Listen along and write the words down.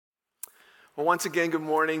Well, once again, good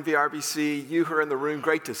morning, VRBC. You who are in the room,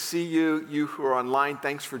 great to see you. You who are online,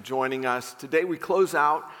 thanks for joining us. Today we close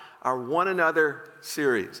out our One Another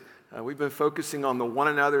series. We've been focusing on the one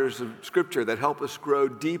another's of Scripture that help us grow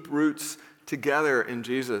deep roots together in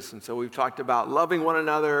Jesus. And so we've talked about loving one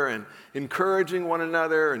another and encouraging one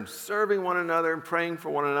another and serving one another and praying for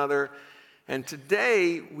one another. And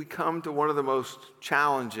today we come to one of the most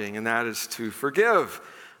challenging, and that is to forgive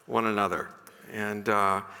one another. And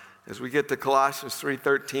as we get to Colossians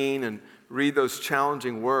 3:13 and read those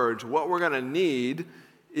challenging words, what we're going to need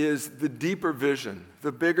is the deeper vision,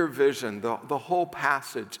 the bigger vision, the whole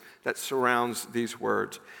passage that surrounds these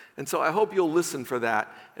words. And so I hope you'll listen for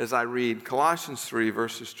that as I read Colossians 3,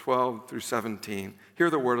 verses 12 through 17.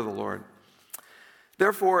 Hear the word of the Lord.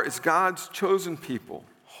 Therefore, as God's chosen people,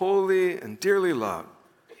 holy and dearly loved,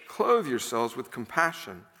 clothe yourselves with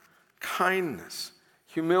compassion, kindness,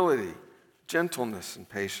 humility, gentleness, and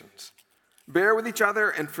patience. Bear with each other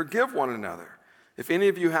and forgive one another. If any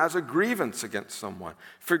of you has a grievance against someone,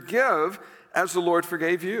 forgive as the Lord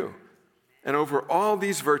forgave you. And over all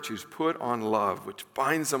these virtues, put on love, which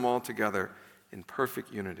binds them all together in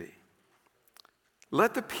perfect unity.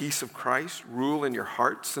 Let the peace of Christ rule in your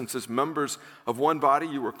hearts, since as members of one body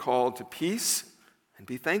you were called to peace, and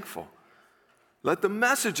be thankful. Let the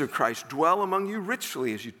message of Christ dwell among you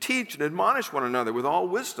richly as you teach and admonish one another with all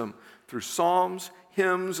wisdom through psalms,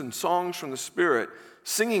 hymns, and songs from the Spirit,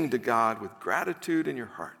 singing to God with gratitude in your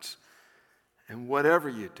hearts. And whatever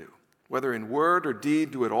you do, whether in word or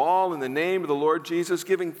deed, do it all in the name of the Lord Jesus,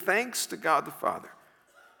 giving thanks to God the Father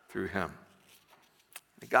through him.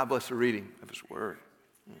 May God bless the reading of his word.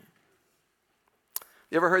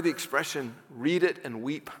 You ever heard the expression, read it and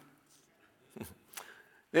weep?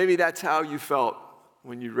 Maybe that's how you felt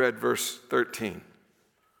when you read verse 13.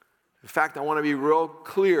 In fact, I want to be real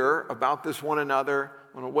clear about this one another.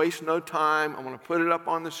 I want to waste no time. I want to put it up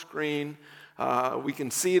on the screen. We can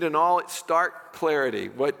see it in all its stark clarity,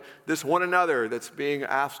 what this one another that's being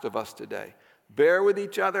asked of us today. Bear with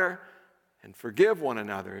each other and forgive one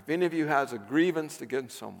another. If any of you has a grievance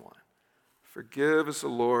against someone, forgive as the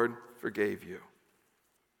Lord forgave you.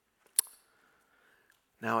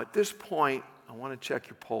 Now, at this point, I want to check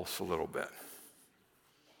your pulse a little bit.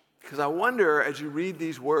 Because I wonder, as you read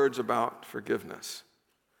these words about forgiveness,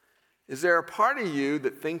 is there a part of you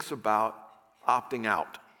that thinks about opting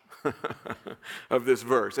out of this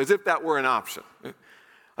verse, as if that were an option?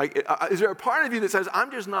 Is there a part of you that says,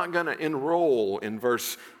 I'm just not going to enroll in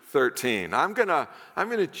verse 13. I'm going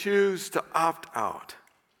to choose to opt out.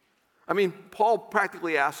 I mean, Paul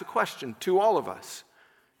practically asks a question to all of us.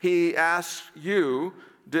 He asks you,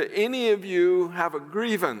 do any of you have a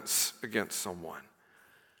grievance against someone?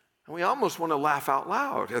 And we almost want to laugh out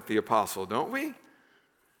loud at the apostle, don't we?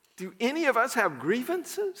 Do any of us have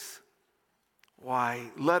grievances?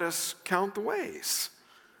 Why, let us count the ways.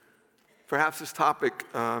 Perhaps this topic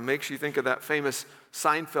makes you think of that famous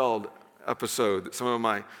Seinfeld episode that some of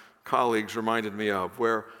my colleagues reminded me of,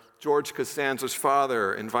 where George Costanza's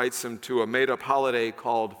father invites him to a made-up holiday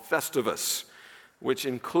called Festivus, which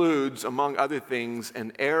includes, among other things,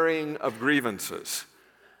 an airing of grievances.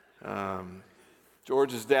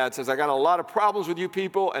 George's dad says, I got a lot of problems with you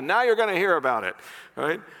people, and now you're going to hear about it,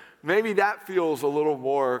 right? Maybe that feels a little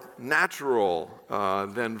more natural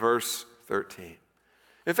than verse 13.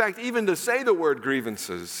 In fact, even to say the word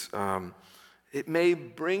grievances, it may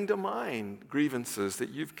bring to mind grievances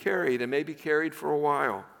that you've carried and maybe carried for a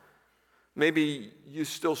while. Maybe you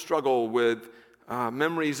still struggle with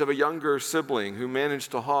memories of a younger sibling who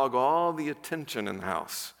managed to hog all the attention in the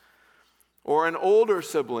house. Or an older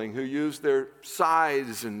sibling who used their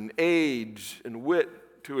size and age and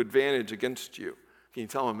wit to advantage against you. Can you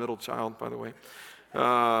tell I'm a middle child, by the way?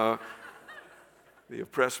 The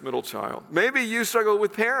oppressed middle child. Maybe you struggle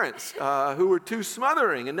with parents who were too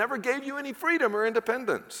smothering and never gave you any freedom or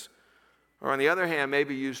independence. Or on the other hand,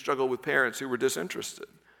 maybe you struggle with parents who were disinterested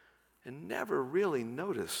and never really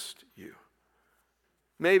noticed you.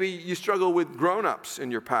 Maybe you struggle with grown-ups in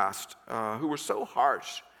your past who were so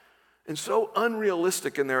harsh and so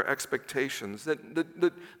unrealistic in their expectations that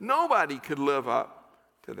nobody could live up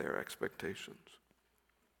to their expectations.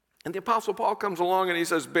 And the Apostle Paul comes along and he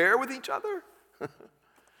says, bear with each other.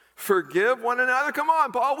 Forgive one another. Come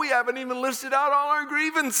on, Paul, we haven't even listed out all our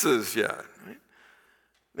grievances yet. Right?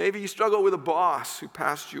 Maybe you struggle with a boss who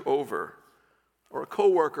passed you over, or a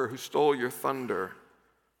coworker who stole your thunder,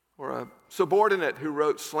 or a subordinate who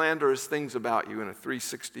wrote slanderous things about you in a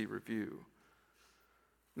 360 review.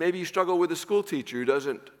 Maybe you struggle with a school teacher who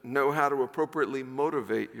doesn't know how to appropriately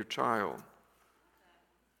motivate your child.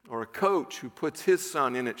 or a coach who puts his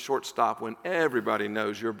son in at shortstop when everybody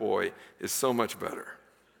knows your boy is so much better.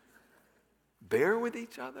 Bear with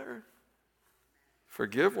each other.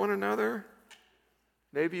 Forgive one another.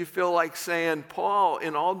 Maybe you feel like saying, Paul,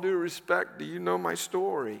 in all due respect, do you know my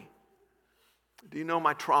story? Do you know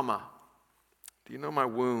my trauma? Do you know my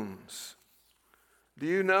wounds? Do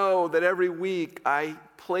you know that every week I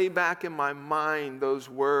play back in my mind those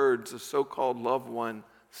words a so-called loved one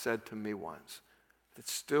said to me once that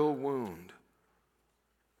still wound?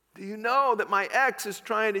 Do you know that my ex is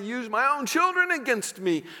trying to use my own children against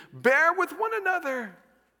me? Bear with one another.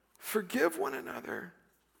 Forgive one another.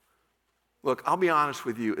 Look, I'll be honest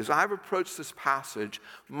with you. As I've approached this passage,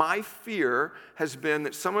 my fear has been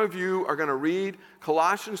that some of you are going to read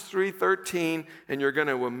Colossians 3:13 and you're going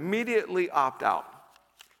to immediately opt out.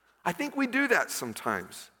 I think we do that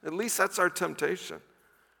sometimes. At least that's our temptation.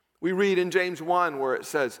 We read in James 1 where it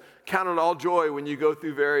says, count it all joy when you go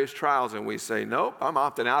through various trials. And we say, nope, I'm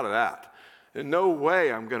opting out of that. In no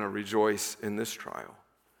way I'm going to rejoice in this trial.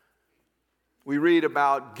 We read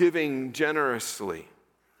about giving generously,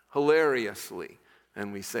 hilariously,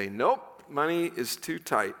 and we say, nope, money is too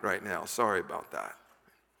tight right now. Sorry about that.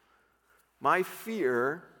 My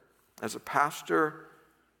fear as a pastor,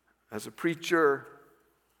 as a preacher,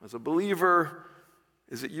 as a believer,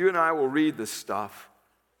 is that you and I will read this stuff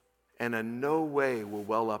and in no way will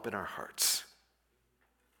well up in our hearts.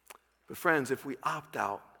 But friends, if we opt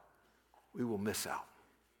out, we will miss out.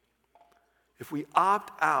 If we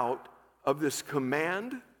opt out of this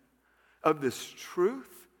command, of this truth,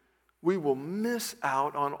 we will miss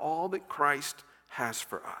out on all that Christ has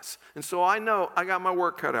for us. And so I know I got my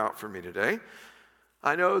work cut out for me today.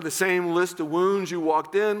 I know the same list of wounds you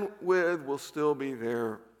walked in with will still be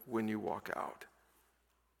there when you walk out.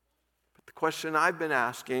 But the question I've been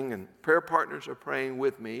asking, and prayer partners are praying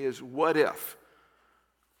with me, is what if?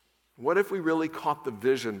 What if we really caught the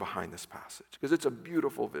vision behind this passage? Because it's a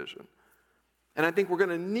beautiful vision. And I think we're going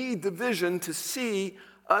to need the vision to see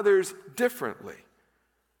others differently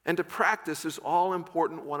and to practice this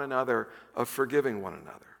all-important one another of forgiving one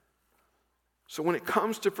another. So when it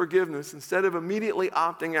comes to forgiveness, instead of immediately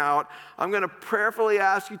opting out, I'm going to prayerfully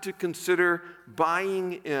ask you to consider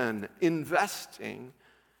buying in, investing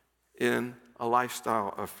in a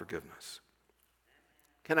lifestyle of forgiveness.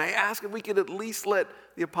 Can I ask if we could at least let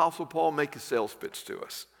the Apostle Paul make a sales pitch to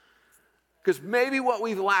us? Because maybe what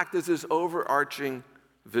we've lacked is this overarching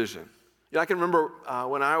vision. You know, I can remember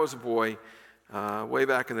when I was a boy, way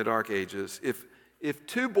back in the dark ages, if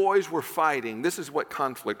two boys were fighting, this is what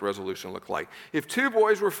conflict resolution looked like. If two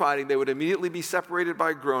boys were fighting, they would immediately be separated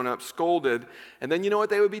by grown-ups, scolded, and then you know what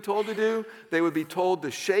they would be told to do? They would be told to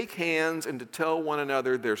shake hands and to tell one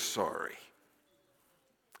another they're sorry.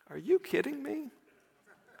 Are you kidding me?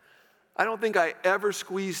 I don't think I ever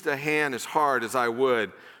squeezed a hand as hard as I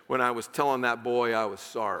would when I was telling that boy I was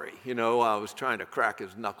sorry. You know, I was trying to crack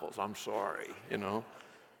his knuckles. I'm sorry, you know.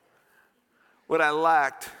 What I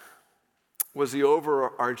lacked was the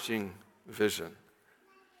overarching vision.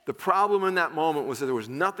 The problem in that moment was that there was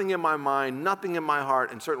nothing in my mind, nothing in my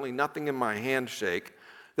heart, and certainly nothing in my handshake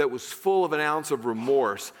that was full of an ounce of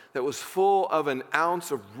remorse, that was full of an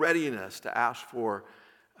ounce of readiness to ask for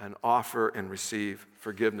and offer and receive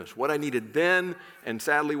forgiveness. What I needed then, and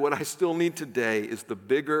sadly what I still need today, is the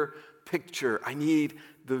bigger picture. I need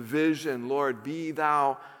the vision. Lord, be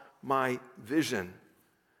thou my vision.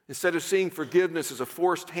 Instead of seeing forgiveness as a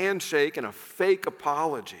forced handshake and a fake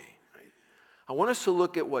apology, right? I want us to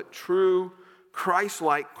look at what true,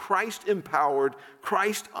 Christ-like, Christ-empowered,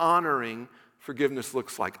 Christ-honoring forgiveness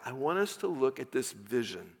looks like. I want us to look at this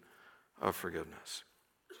vision of forgiveness.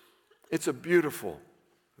 It's a beautiful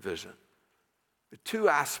vision. There are two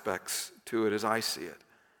aspects to it as I see it.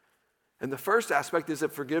 And the first aspect is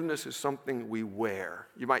that forgiveness is something we wear.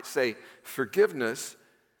 You might say forgiveness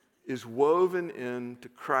is woven into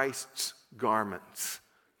Christ's garments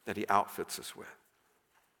that he outfits us with.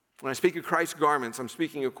 When I speak of Christ's garments, I'm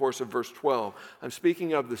speaking, of course, of verse 12. I'm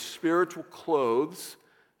speaking of the spiritual clothes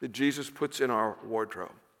that Jesus puts in our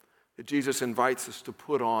wardrobe, that Jesus invites us to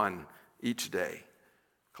put on each day.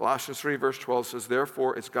 Colossians 3, verse 12 says,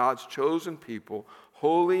 therefore, as God's chosen people,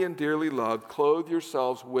 holy and dearly loved, clothe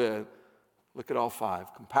yourselves with, look at all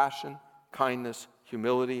five, compassion, kindness,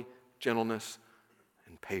 humility, gentleness,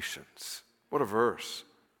 and patience. What a verse.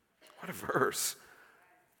 What a verse.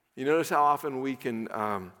 You notice how often we can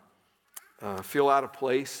feel out of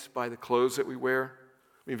place by the clothes that we wear?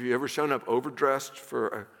 I mean, have you ever shown up overdressed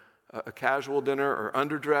for a casual dinner or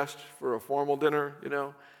underdressed for a formal dinner, you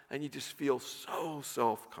know, and you just feel so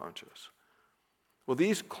self-conscious? Well,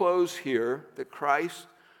 these clothes here that Christ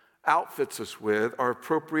outfits us with are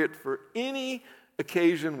appropriate for any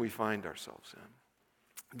occasion we find ourselves in.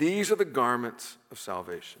 These are the garments of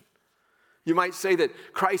salvation. You might say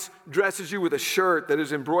that Christ dresses you with a shirt that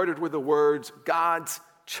is embroidered with the words, God's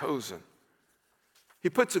chosen. He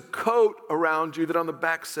puts a coat around you that on the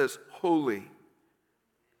back says, holy.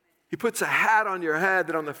 He puts a hat on your head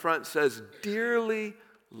that on the front says, dearly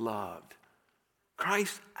loved.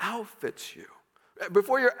 Christ outfits you.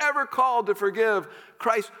 Before you're ever called to forgive,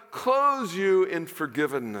 Christ clothes you in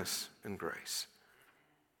forgiveness and grace.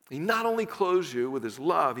 He not only clothes you with his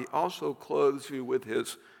love, he also clothes you with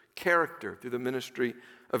his character through the ministry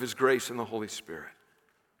of his grace and the Holy Spirit.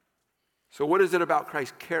 So what is it about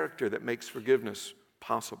Christ's character that makes forgiveness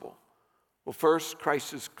possible? Well, first,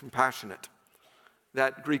 Christ is compassionate.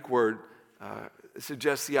 That Greek word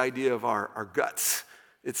suggests the idea of our guts.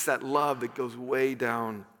 It's that love that goes way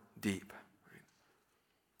down deep. Right?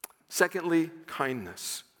 Secondly,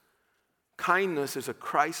 kindness. Kindness is a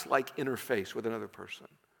Christ-like interface with another person.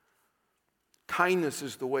 Kindness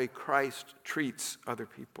is the way Christ treats other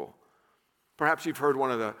people. Perhaps you've heard one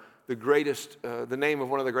of the name of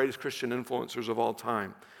one of the greatest Christian influencers of all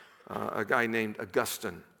time, a guy named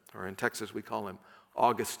Augustine, or in Texas we call him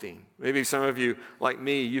Augustine. Maybe some of you, like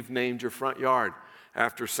me, you've named your front yard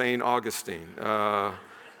after St. Augustine.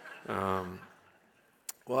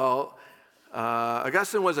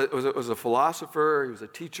 Augustine was a philosopher. He was a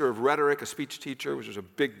teacher of rhetoric, a speech teacher, which was a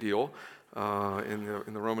big deal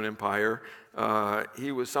in the Roman Empire.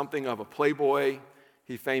 He was something of a playboy.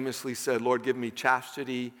 He famously said, Lord, give me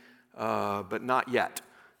chastity, but not yet.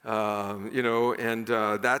 That's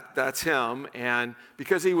him. And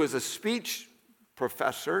because he was a speech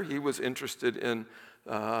professor, he was interested in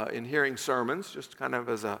hearing sermons, just kind of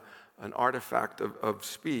as an artifact of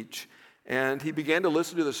speech. And he began to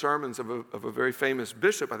listen to the sermons of a very famous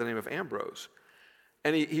bishop by the name of Ambrose.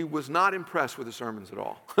 And he was not impressed with the sermons at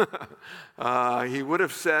all. He would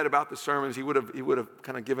have said about the sermons, he would have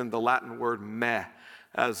kind of given the Latin word meh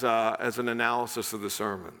as an analysis of the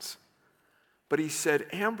sermons. But he said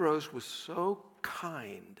Ambrose was so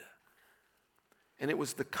kind. And it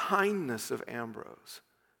was the kindness of Ambrose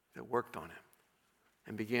that worked on him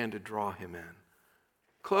and began to draw him in.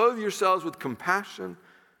 Clothe yourselves with compassion,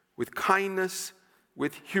 with kindness,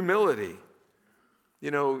 with humility.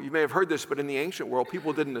 You know, you may have heard this, but in the ancient world,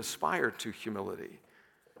 people didn't aspire to humility.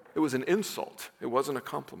 It was an insult. It wasn't a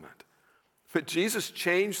compliment. But Jesus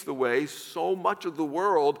changed the way so much of the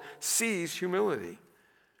world sees humility.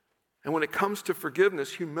 And when it comes to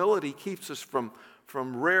forgiveness, humility keeps us from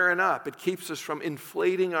rearing up. It keeps us from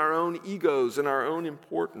inflating our own egos and our own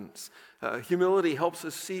importance. Humility helps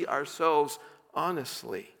us see ourselves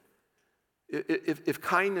honestly. If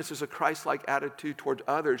kindness is a Christ-like attitude toward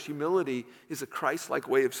others, humility is a Christ-like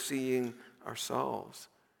way of seeing ourselves.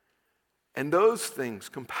 And those things,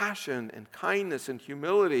 compassion and kindness and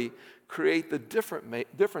humility, create the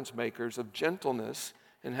difference makers of gentleness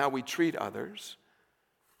in how we treat others,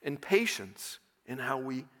 and patience in how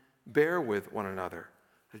we bear with one another,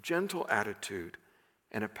 a gentle attitude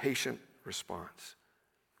and a patient response.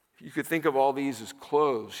 You could think of all these as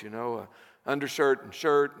clothes, a undershirt and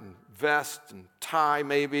shirt and vest and tie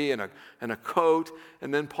maybe and a coat.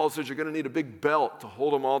 And then Paul says you're going to need a big belt to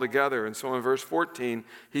hold them all together. And so in verse 14,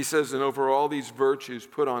 he says, and over all these virtues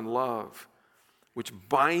put on love, which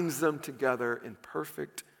binds them together in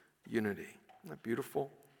perfect unity. Isn't that beautiful?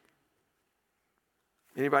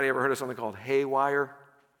 Anybody ever heard of something called hay wire?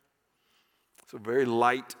 It's a very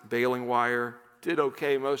light baling wire. Did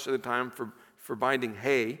okay most of the time for binding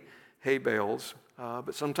hay bales.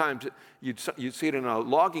 But sometimes you'd see it in a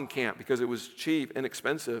logging camp because it was cheap,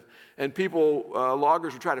 inexpensive. And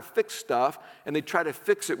loggers would try to fix stuff, and they'd try to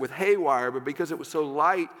fix it with hay wire. But because it was so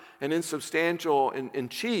light and insubstantial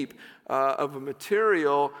and cheap of a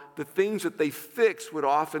material, the things that they fixed would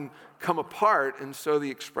often come apart. And so the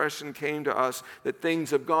expression came to us that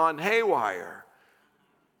things have gone haywire.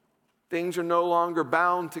 Things are no longer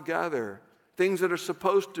bound together. Things that are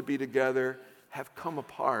supposed to be together have come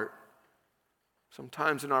apart.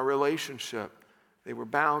 Sometimes in our relationship, they were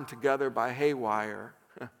bound together by haywire,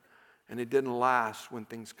 and it didn't last when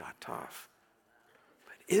things got tough.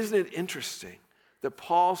 But isn't it interesting that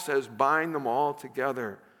Paul says bind them all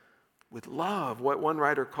together with love, what one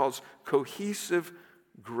writer calls cohesive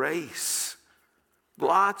grace.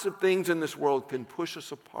 Lots of things in this world can push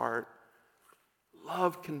us apart.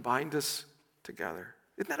 Love can bind us together.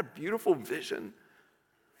 Isn't that a beautiful vision?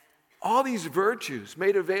 All these virtues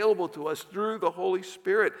made available to us through the Holy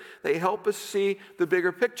Spirit, they help us see the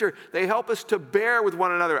bigger picture. They help us to bear with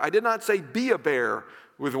one another. I did not say be a bear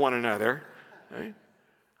with one another, right?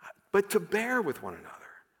 But to bear with one another.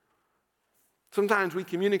 Sometimes we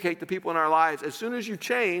communicate to people in our lives, as soon as you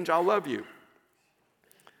change, I'll love you.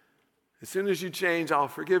 As soon as you change, I'll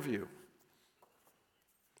forgive you.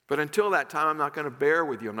 But until that time, I'm not going to bear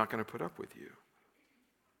with you. I'm not going to put up with you.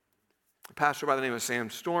 A pastor by the name of Sam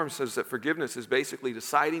Storm says that forgiveness is basically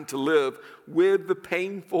deciding to live with the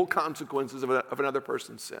painful consequences of another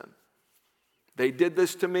person's sin. They did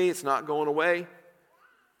this to me. It's not going away.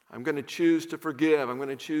 I'm going to choose to forgive. I'm going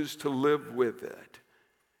to choose to live with it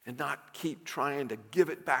and not keep trying to give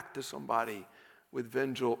it back to somebody with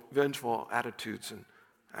vengeful attitudes and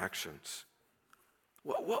actions.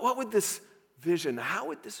 What would this vision, how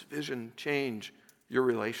would this vision change your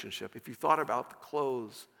relationship if you thought about the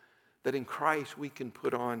clothes that in Christ we can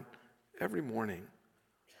put on every morning?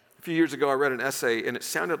 A few years ago, I read an essay, and it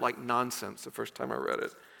sounded like nonsense the first time I read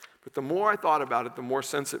it. But the more I thought about it, the more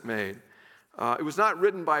sense it made. It was not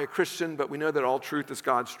written by a Christian, but we know that all truth is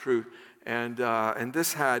God's truth. And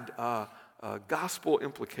this had gospel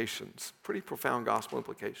implications, pretty profound gospel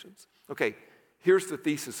implications. Okay, here's the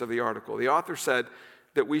thesis of the article. The author said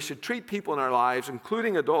that we should treat people in our lives,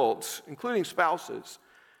 including adults, including spouses,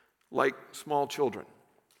 like small children.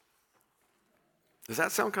 Does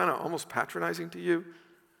that sound kind of almost patronizing to you?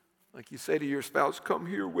 Like you say to your spouse, "Come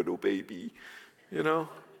here, little baby,"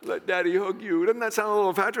 let daddy hug you. Doesn't that sound a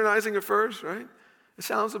little patronizing at first, right? It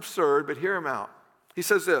sounds absurd, but hear him out. He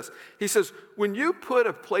says this. He says, when you put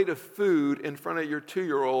a plate of food in front of your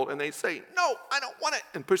 2-year-old and they say, "No, I don't want it,"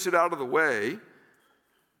 and push it out of the way,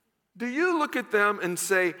 do you look at them and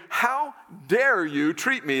say, "How dare you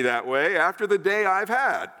treat me that way after the day I've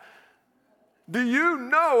had? Do you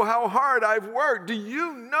know how hard I've worked? Do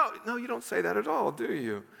you know?" No, you don't say that at all, do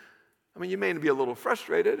you? I mean, you may be a little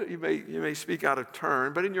frustrated. You may speak out of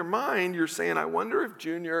turn. But in your mind, you're saying, "I wonder if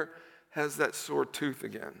Junior has that sore tooth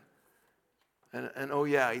again. And oh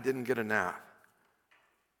yeah, he didn't get a nap."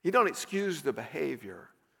 You don't excuse the behavior,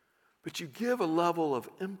 but you give a level of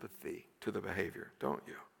empathy to the behavior, don't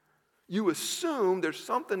you? You assume there's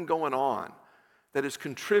something going on that has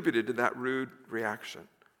contributed to that rude reaction.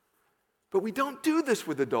 But we don't do this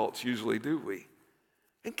with adults usually, do we?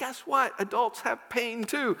 And guess what? Adults have pain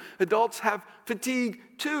too. Adults have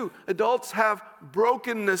fatigue too. Adults have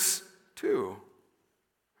brokenness too.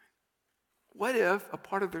 What if a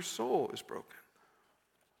part of their soul is broken?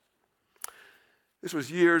 This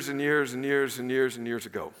was years and years and years and years and years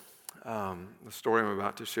ago, the story I'm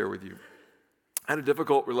about to share with you. I had a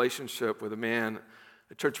difficult relationship with a man,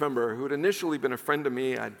 a church member, who had initially been a friend to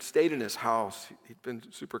me. I'd stayed in his house. He'd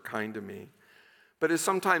been super kind to me. But as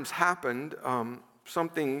sometimes happened,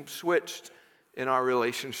 something switched in our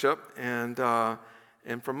relationship, and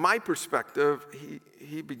from my perspective,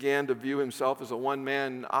 he began to view himself as a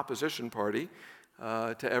one-man opposition party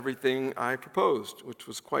to everything I proposed, which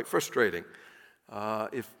was quite frustrating.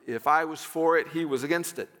 If I was for it, he was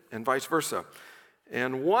against it, and vice versa.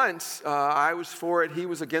 And once I was for it, he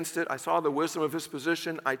was against it. I saw the wisdom of his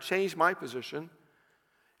position. I changed my position,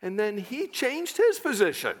 and then he changed his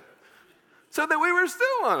position, so that we were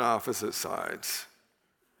still on opposite sides.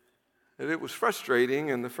 And it was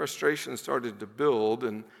frustrating, and the frustration started to build,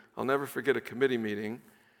 and I'll never forget a committee meeting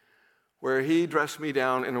where he dressed me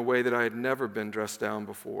down in a way that I had never been dressed down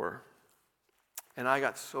before. And I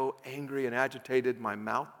got so angry and agitated, my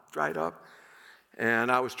mouth dried up,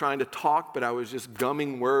 and I was trying to talk, but I was just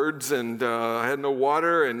gumming words, and I had no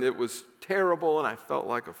water, and it was terrible, and I felt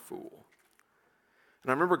like a fool.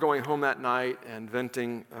 And I remember going home that night and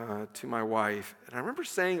venting to my wife, and I remember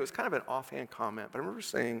saying, it was kind of an offhand comment, but I remember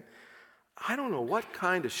saying, "I don't know what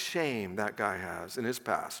kind of shame that guy has in his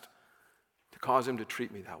past to cause him to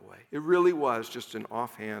treat me that way." It really was just an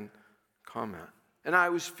offhand comment. And I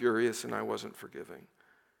was furious and I wasn't forgiving.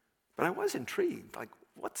 But I was intrigued, like,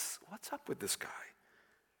 what's up with this guy?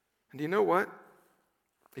 And do you know what?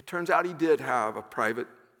 It turns out he did have a private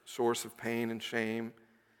source of pain and shame.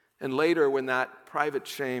 And later, when that private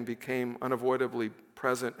shame became unavoidably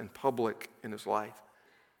present and public in his life,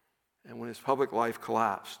 and when his public life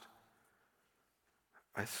collapsed,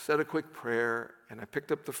 I said a quick prayer, and I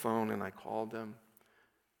picked up the phone, and I called him,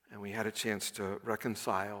 and we had a chance to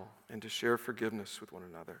reconcile and to share forgiveness with one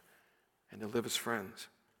another and to live as friends.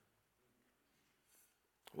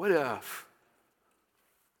 What if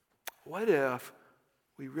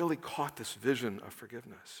we really caught this vision of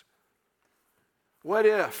forgiveness? What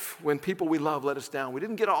if, when people we love let us down, we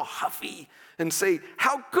didn't get all huffy and say,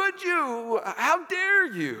 "How could you? How dare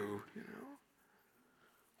you?"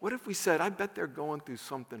 What if we said, "I bet they're going through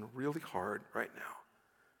something really hard right now,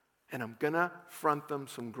 and I'm going to front them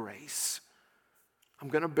some grace. I'm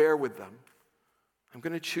going to bear with them. I'm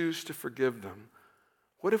going to choose to forgive them.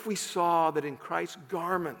 What if we saw that in Christ's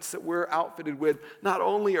garments that we're outfitted with, not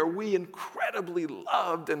only are we incredibly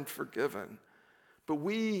loved and forgiven, but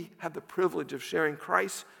we have the privilege of sharing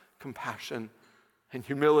Christ's compassion and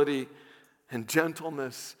humility and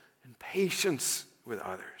gentleness and patience with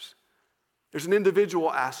others. There's an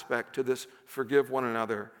individual aspect to this forgive one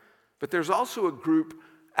another, but there's also a group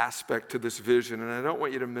aspect to this vision, and I don't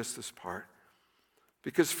want you to miss this part,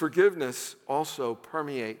 because forgiveness also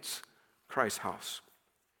permeates Christ's house.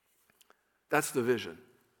 That's the vision.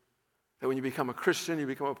 That when you become a Christian, you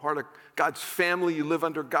become a part of God's family, you live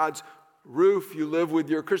under God's roof, you live with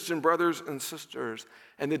your Christian brothers and sisters.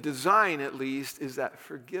 And the design, at least, is that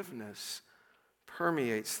forgiveness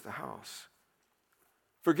permeates the house.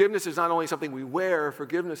 Forgiveness is not only something we wear,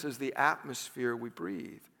 forgiveness is the atmosphere we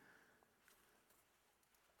breathe.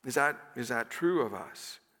 Is that true of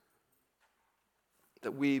us?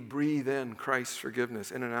 That we breathe in Christ's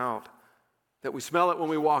forgiveness in and out, that we smell it when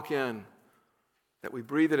we walk in, that we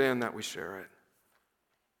breathe it in, that we share it.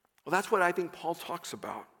 Well, that's what I think Paul talks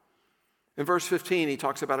about. In verse 15, he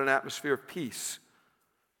talks about an atmosphere of peace.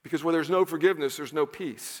 Because where there's no forgiveness, there's no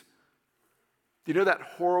peace. Do you know that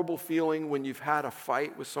horrible feeling when you've had a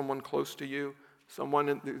fight with someone close to you,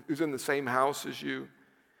 someone who's in the same house as you,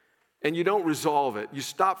 and you don't resolve it? You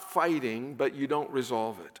stop fighting, but you don't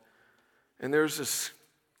resolve it. And there's this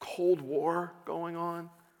Cold War going on.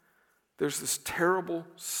 There's this terrible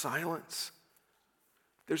silence.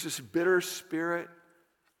 There's this bitter spirit.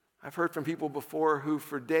 I've heard from people before who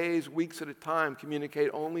for days, weeks at a time, communicate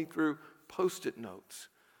only through Post-it notes.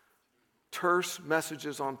 Terse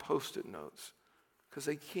messages on Post-it notes because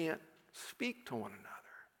they can't speak to one another.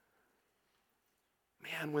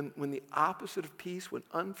 Man, when the opposite of peace, when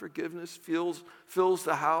unforgiveness fills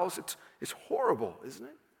the house, it's horrible, isn't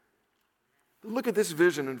it? Look at this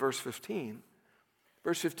vision in verse 15.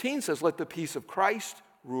 Verse 15 says, "Let the peace of Christ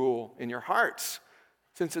rule in your hearts.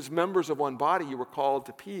 Since as members of one body you were called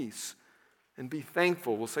to peace, and be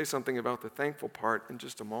thankful." We'll say something about the thankful part in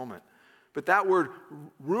just a moment. But that word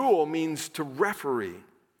rule means to referee.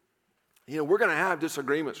 We're going to have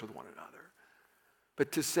disagreements with one another.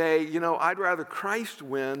 But to say, I'd rather Christ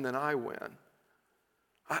win than I win.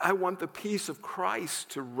 I want the peace of Christ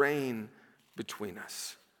to reign between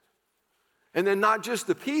us. And then not just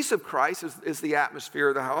the peace of Christ is the atmosphere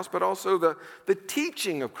of the house, but also the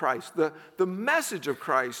teaching of Christ, the message of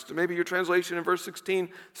Christ. Maybe your translation in verse 16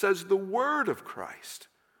 says the word of Christ.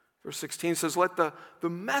 Verse 16 says, "Let the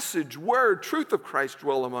message, word, truth of Christ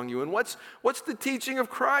dwell among you." And what's the teaching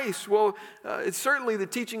of Christ? Well, it's certainly the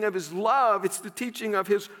teaching of his love. It's the teaching of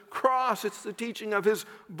his cross. It's the teaching of his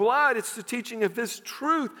blood. It's the teaching of his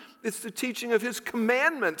truth. It's the teaching of his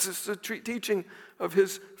commandments. It's the teaching of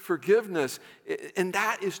his forgiveness. And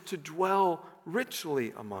that is to dwell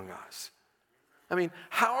richly among us. I mean,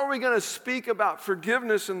 how are we going to speak about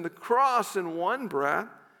forgiveness and the cross in one breath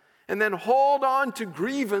and then hold on to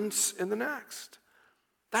grievance in the next?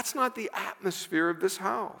 That's not the atmosphere of this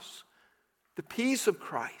house. The peace of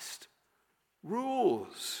Christ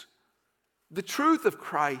rules. The truth of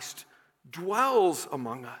Christ dwells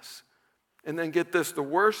among us. And then get this, the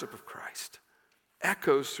worship of Christ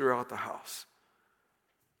echoes throughout the house.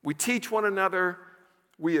 We teach one another,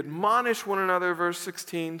 we admonish one another, verse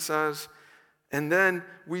 16 says, and then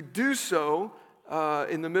we do so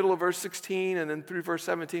in the middle of verse 16 and then through verse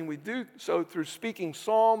 17, we do so through speaking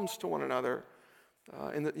psalms to one another.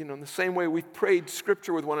 In the same way we've prayed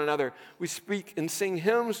scripture with one another. We speak and sing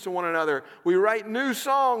hymns to one another. We write new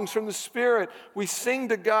songs from the Spirit. We sing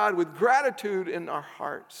to God with gratitude in our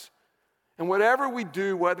hearts. And whatever we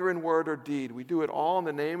do, whether in word or deed, we do it all in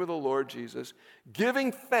the name of the Lord Jesus,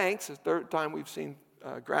 giving thanks. The third time we've seen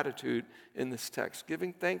gratitude in this text,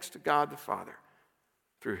 giving thanks to God the Father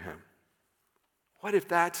through him. What if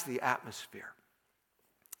that's the atmosphere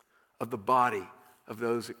of the body of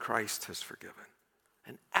those that Christ has forgiven?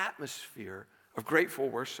 An atmosphere of grateful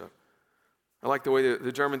worship. I like the way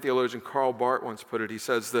the German theologian Karl Barth once put it. He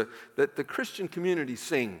says that the Christian community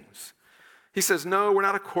sings. He says, no, we're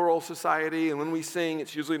not a choral society, and when we sing,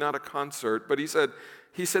 it's usually not a concert. But he said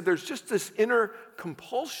there's just this inner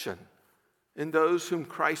compulsion in those whom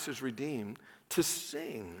Christ has redeemed to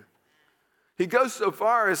sing. He goes so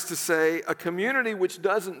far as to say a community which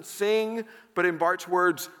doesn't sing, but in Barth's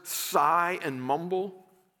words, sigh and mumble,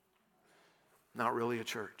 not really a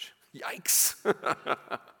church. Yikes.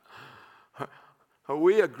 Are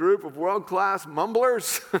we a group of world-class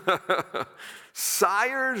mumblers?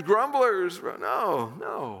 Sighers, grumblers?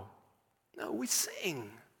 No, we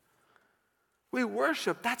sing. We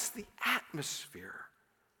worship. That's the atmosphere.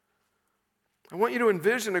 I want you to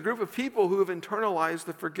envision a group of people who have internalized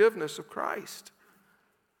the forgiveness of Christ.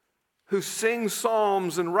 who sing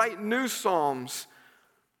psalms and write new psalms,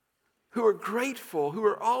 who are grateful, who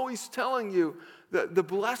are always telling you the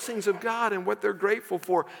blessings of God and what they're grateful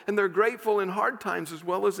for. And they're grateful in hard times as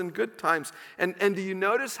well as in good times. And do you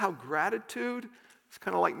notice how gratitude, it's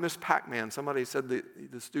kind of like Miss Pac-Man. Somebody said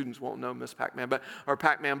the students won't know Miss Pac-Man, or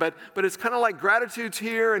Pac-Man, but it's kind of like gratitude's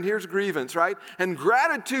here and here's grievance, right? And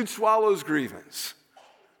gratitude swallows grievance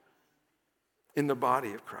in the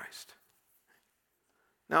body of Christ.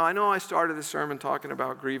 Now, I know I started the sermon talking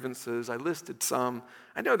about grievances. I listed some.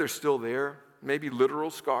 I know they're still there. Maybe literal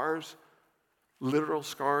scars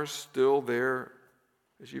still there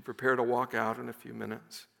as you prepare to walk out in a few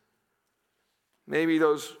minutes. Maybe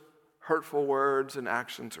those hurtful words and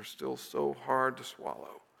actions are still so hard to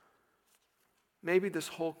swallow. Maybe this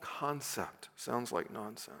whole concept sounds like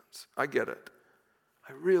nonsense. I get it.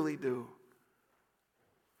 I really do.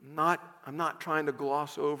 I'm not trying to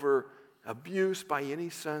gloss over abuse by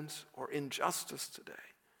any sense or injustice today.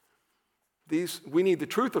 We need the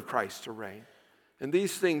truth of Christ to reign. And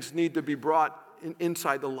these things need to be brought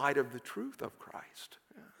inside the light of the truth of Christ.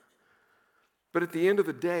 Yeah. But at the end of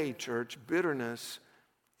the day, church, bitterness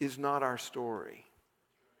is not our story.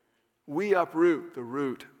 We uproot the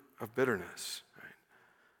root of bitterness. Right?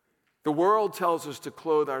 The world tells us to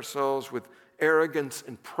clothe ourselves with arrogance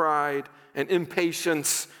and pride and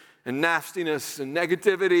impatience and nastiness and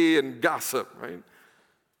negativity and gossip, right?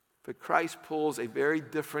 But Christ pulls a very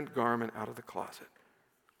different garment out of the closet.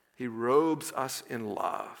 He robes us in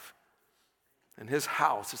love. And his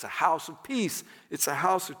house is a house of peace. It's a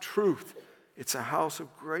house of truth. It's a house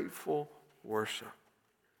of grateful worship.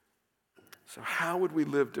 So how would we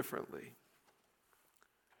live differently?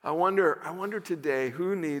 I wonder today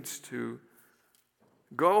who needs to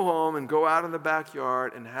go home and go out in the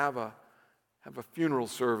backyard and have a funeral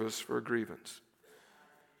service for a grievance.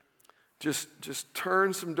 Just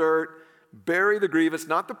turn some dirt, bury the grievance,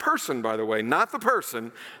 not the person, by the way, not the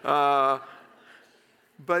person, but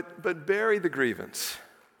bury the grievance.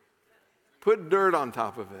 Put dirt on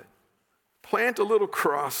top of it. Plant a little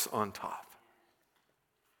cross on top.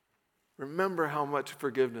 Remember how much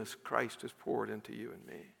forgiveness Christ has poured into you and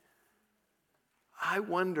me. I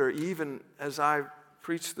wonder, even as I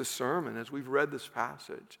preached the sermon, as we've read this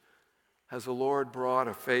passage, has the Lord brought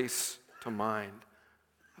a face to mind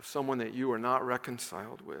of someone that you are not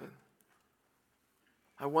reconciled with?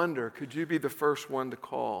 I wonder, could you be the first one to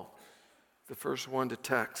call, the first one to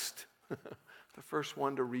text, the first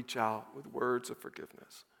one to reach out with words of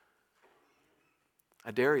forgiveness?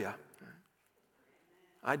 I dare you.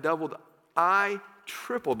 I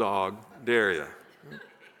triple dog dare you.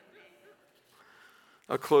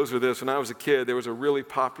 I'll close with this. When I was a kid, there was a really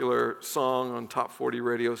popular song on top 40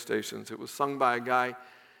 radio stations. It was sung by a guy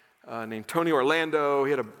named Tony Orlando.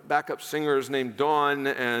 He had a backup singer named Dawn,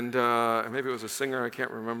 and maybe it was a singer, I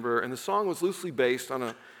can't remember. And the song was loosely based on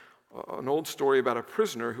an old story about a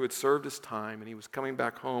prisoner who had served his time, and he was coming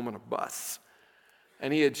back home on a bus.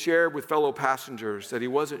 And he had shared with fellow passengers that he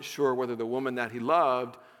wasn't sure whether the woman that he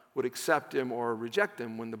loved would accept him or reject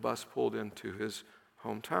him when the bus pulled into his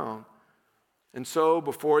hometown. And so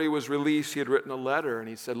before he was released, he had written a letter, and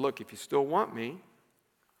he said, look, if you still want me,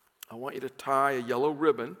 I want you to tie a yellow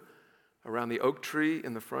ribbon around the oak tree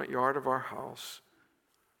in the front yard of our house.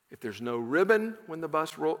 If there's no ribbon when the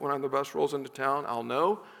bus rolls into town, I'll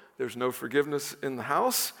know there's no forgiveness in the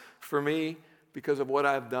house for me because of what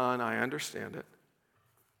I've done. I understand it.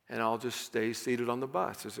 And I'll just stay seated on the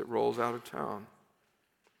bus as it rolls out of town.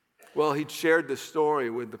 Well, he'd shared this story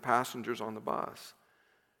with the passengers on the bus.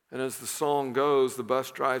 And as the song goes, the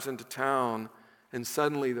bus drives into town, and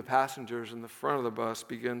suddenly the passengers in the front of the bus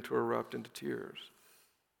begin to erupt into tears.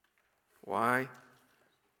 Why?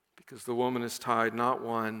 Because the woman has tied not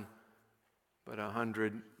one, but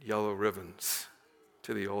 100 yellow ribbons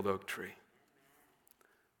to the old oak tree.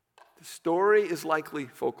 The story is likely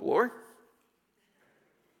folklore.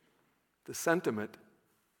 The sentiment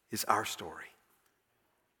is our story.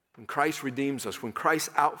 When Christ redeems us, when Christ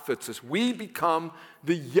outfits us, we become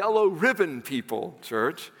the yellow ribbon people,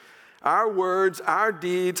 church. Our words, our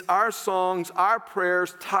deeds, our songs, our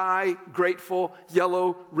prayers tie grateful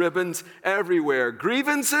yellow ribbons everywhere.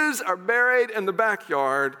 Grievances are buried in the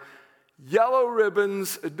backyard. Yellow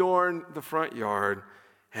ribbons adorn the front yard.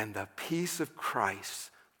 And the peace of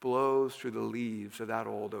Christ blows through the leaves of that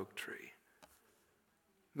old oak tree.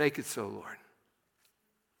 Make it so, Lord.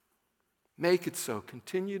 Make it so.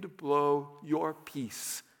 Continue to blow your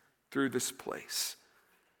peace through this place.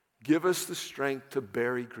 Give us the strength to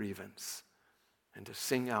bury grievance and to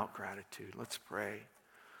sing out gratitude. Let's pray.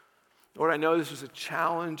 Lord, I know this is a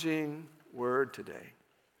challenging word today.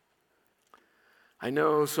 I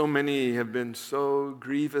know so many have been so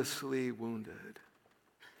grievously wounded.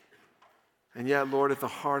 And yet, Lord, at the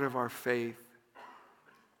heart of our faith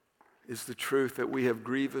is the truth that we have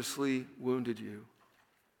grievously wounded you.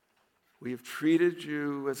 We have treated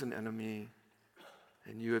you as an enemy,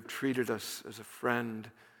 and you have treated us as a friend,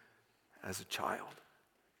 as a child.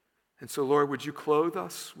 And so, Lord, would you clothe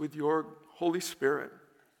us with your Holy Spirit?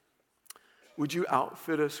 Would you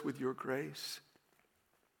outfit us with your grace?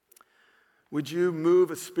 Would you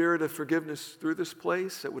move a spirit of forgiveness through this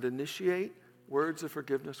place that would initiate words of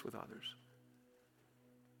forgiveness with others?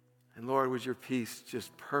 And Lord, would your peace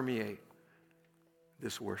just permeate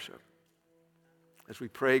this worship as we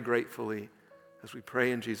pray gratefully, as we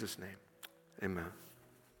pray in Jesus' name. Amen.